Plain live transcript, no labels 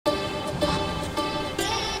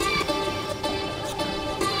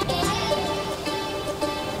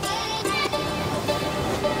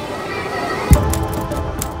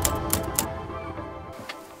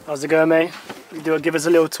How's it going, mate? Give us a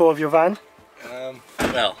little tour of your van.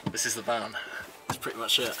 Well, this is the van. That's pretty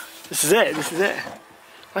much it. This is it, this is it.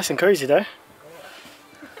 Nice and cosy though.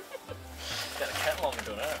 Get the kettle on, we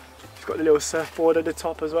don't know. It's got the little surfboard at the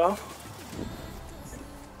top as well.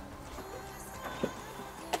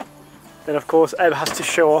 Then of course Eb has to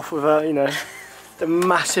show off with a, you know, the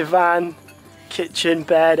massive van, kitchen,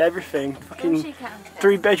 bed, everything. Fucking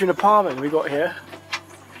 3-bedroom apartment we got here.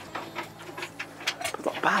 But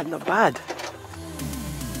not bad, not bad.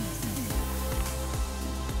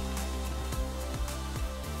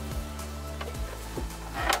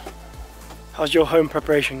 How's your home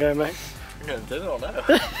preparation going, mate? We're going to dinner or no?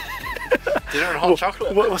 Dinner and hot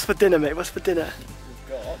chocolate. What's for dinner, mate? What's for dinner?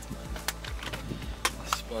 That's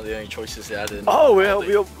one of the only choices they had in. Oh,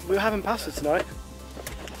 we're having pasta tonight.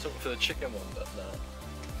 Something for the chicken one, but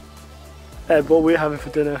no. Ed, what are we having for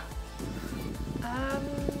dinner? I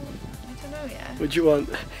don't know yet. What do you want?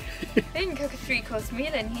 They didn't cook a 3-course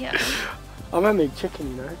meal in here. I'm gonna make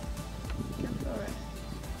chicken, you know. Go for it.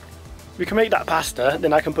 We can make that pasta,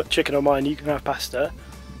 then I can put chicken on mine, you can have pasta.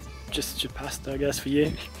 Just pasta, I guess, for you.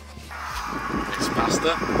 It's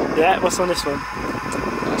pasta. Yeah, what's on this one?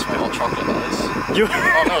 That's my hot chocolate, that is. You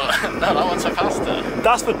Oh no, no, that one's for pasta.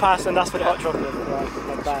 That's for pasta and that's for the hot chocolate. Right,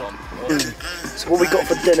 not bad. So what we got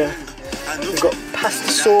for dinner? We've got pasta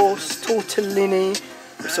sauce, tortellini,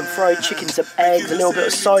 with some fried chicken, some eggs, a little bit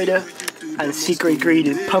of cider, and secret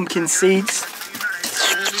ingredient, pumpkin seeds.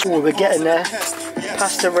 Oh, we're getting there.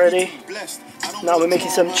 Pasta ready. Now we're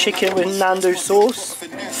making some chicken with Nando sauce.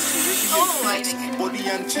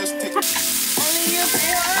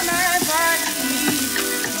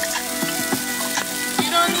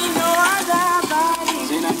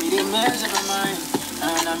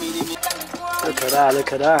 Look at that,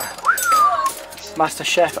 look at that. Master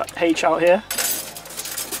Chef H out here.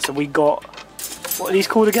 So we got, what are these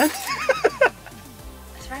called again?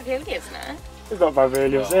 It's ravioli, isn't it? It's not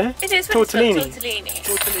ravioli, is it? It is, tortellini. Tortellini.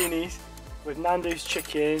 Tortellinis with Nando's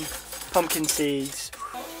chicken, pumpkin seeds.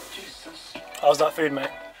 How's that food, mate?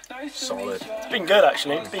 Solid. It's been good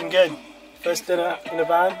actually, it's been good. First dinner in the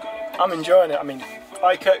van, I'm enjoying it. I mean,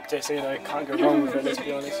 I cooked it, so you know, can't go wrong with it, let's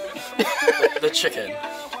be honest. The chicken.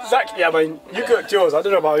 Exactly, yeah, I mean, you cooked yours, I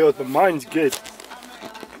don't know about yours, but mine's good.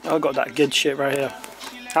 I got that good shit right here.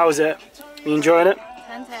 How was it? You enjoying it?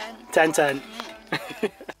 10-10. 10-10.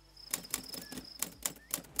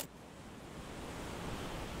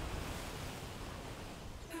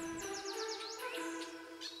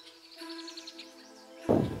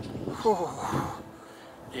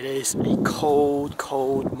 It is a cold,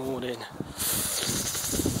 cold morning.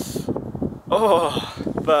 Oh,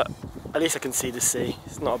 but at least I can see the sea.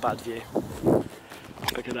 It's not a bad view.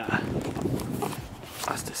 Look at that.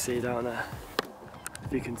 That's the sea down there.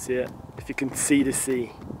 If you can see it. If you can see the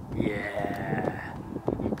sea. Yeah.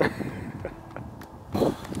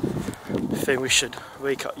 I think we should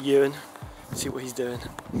wake up Ewan, see what he's doing.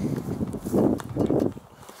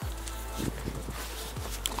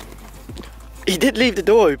 He did leave the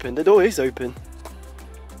door open. The door is open.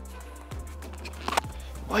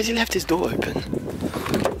 Why has he left his door open?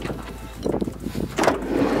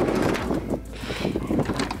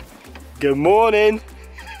 Good morning.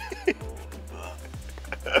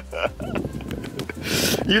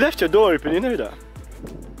 You left your door open, you know that?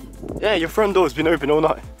 Yeah, your front door's been open all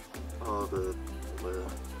night. Oh,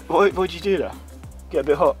 Why did you do that? Get a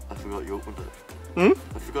bit hot? I forgot you opened it. Hmm?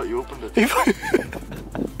 I forgot you opened it.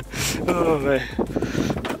 Oh, man.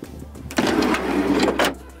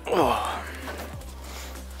 Oh.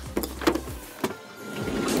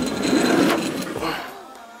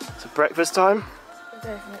 It's breakfast time?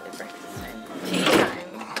 Definitely breakfast time. Tea time.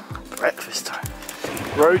 Breakfast time.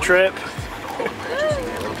 Road trip.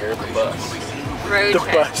 Here's the bus. Road The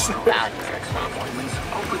trip. bus. Bad trip.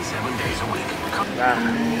 Open 7 days a week. Nah. I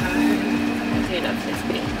do love this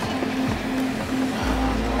beach.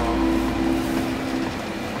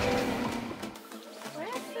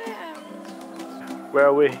 Where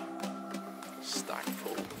are we? Stack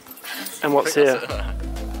full. And what's here?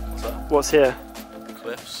 What's that? What's here?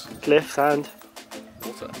 Cliffs. Cliffs and?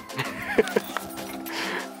 Water.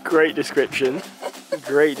 Great description.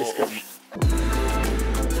 Great description.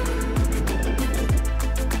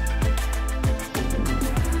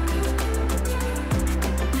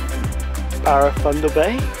 Barafunda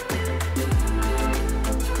Bay.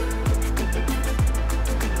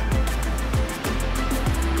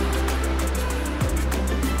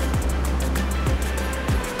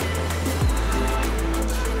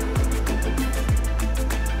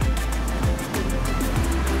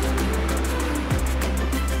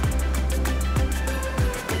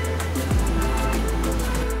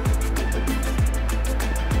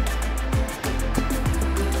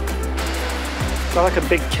 It's like a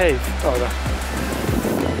big cave. Oh, no.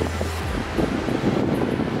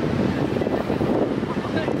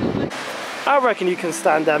 I reckon you can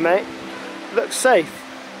stand there, mate. Looks safe.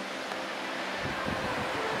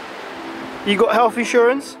 You got health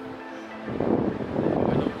insurance?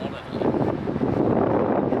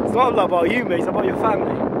 It's not about you, mate, it's about your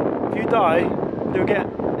family. If you die, you'll get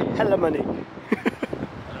hella money.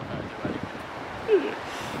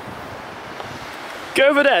 Go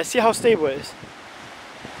over there, see how stable it is.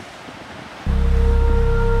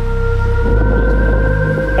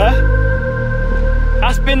 Huh?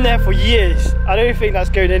 That's been there for years. I don't think that's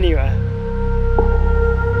going anywhere.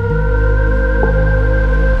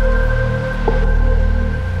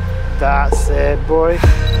 That's it, boy.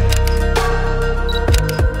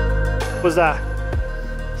 What's that?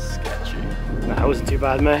 Sketchy. Nah, it wasn't too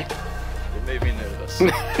bad, mate. It made me nervous.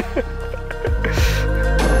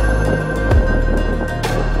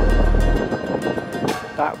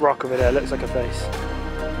 That rock over there looks like a face.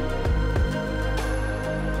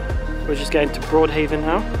 We're just getting to Broadhaven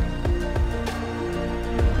now.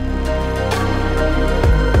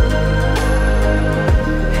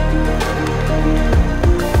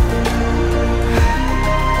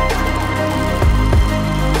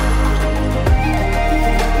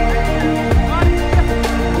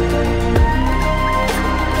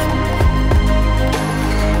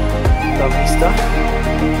 Lovely stuff.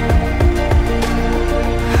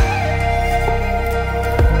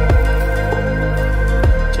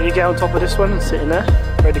 Can you get on top of this one and sit in there?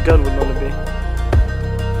 Where the gun would normally be.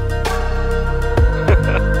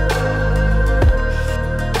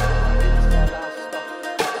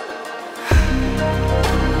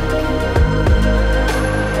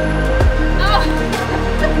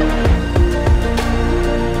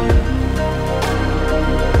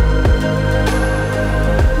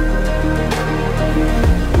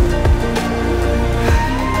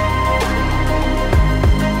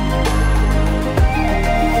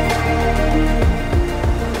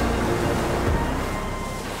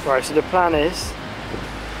 Right, so the plan is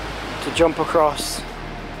to jump across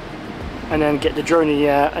and then get the drone in the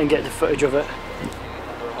air and get the footage of it.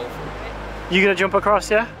 You gonna jump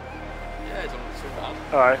across, yeah? Yeah, it's not too bad.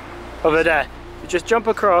 Alright, over there. You just jump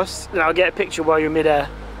across and I'll get a picture while you're mid-air.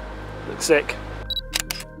 Looks sick.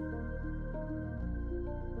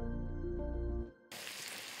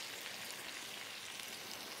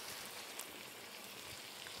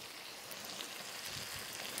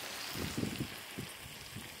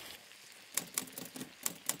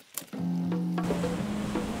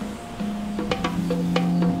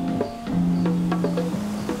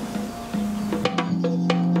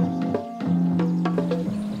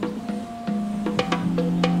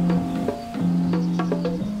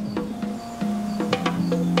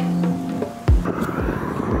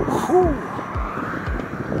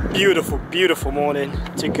 Beautiful, beautiful morning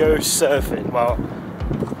to go surfing. Well,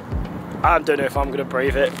 I don't know if I'm gonna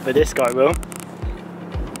brave it, but this guy will.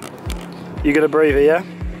 You gonna brave it, yeah?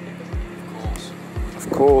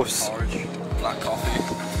 Of course. Of course. Porridge, black coffee,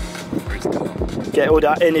 ready to go. Get all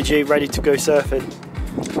that energy ready to go surfing.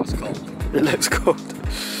 What's it called? It looks cold.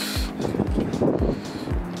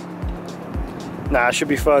 Nah, it should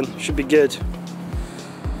be fun. Should be good.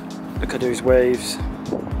 Look at those waves.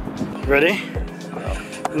 Ready?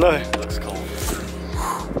 No. Looks cold.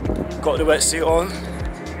 Got the wetsuit on.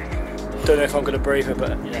 Don't know if I'm gonna brave it,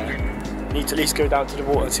 but yeah. Need to at least go down to the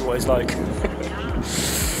water and see what it's like.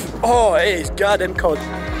 Oh, it is goddamn cold.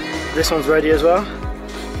 This one's ready as well.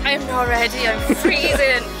 I'm not ready, I'm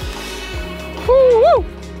freezing. Woo woo!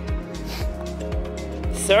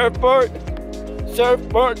 Surfboard!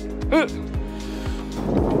 Surfboard!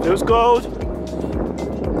 Feels cold.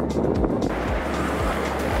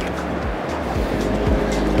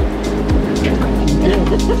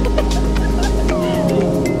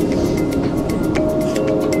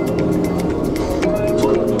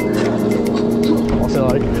 What's it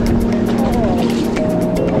like?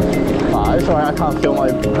 It's alright, I can't feel my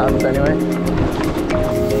hands anyway.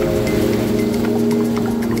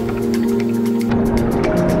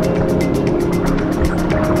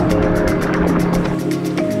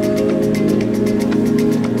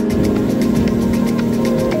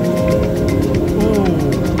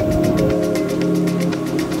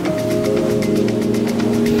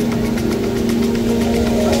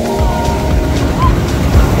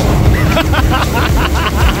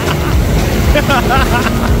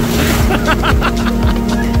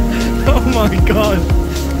 Oh my god!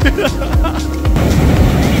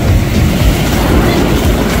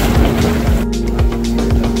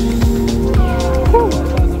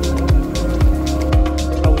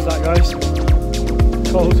 How was that, guys?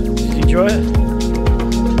 Cold? Did you enjoy it?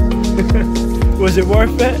 Was it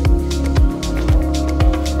worth it?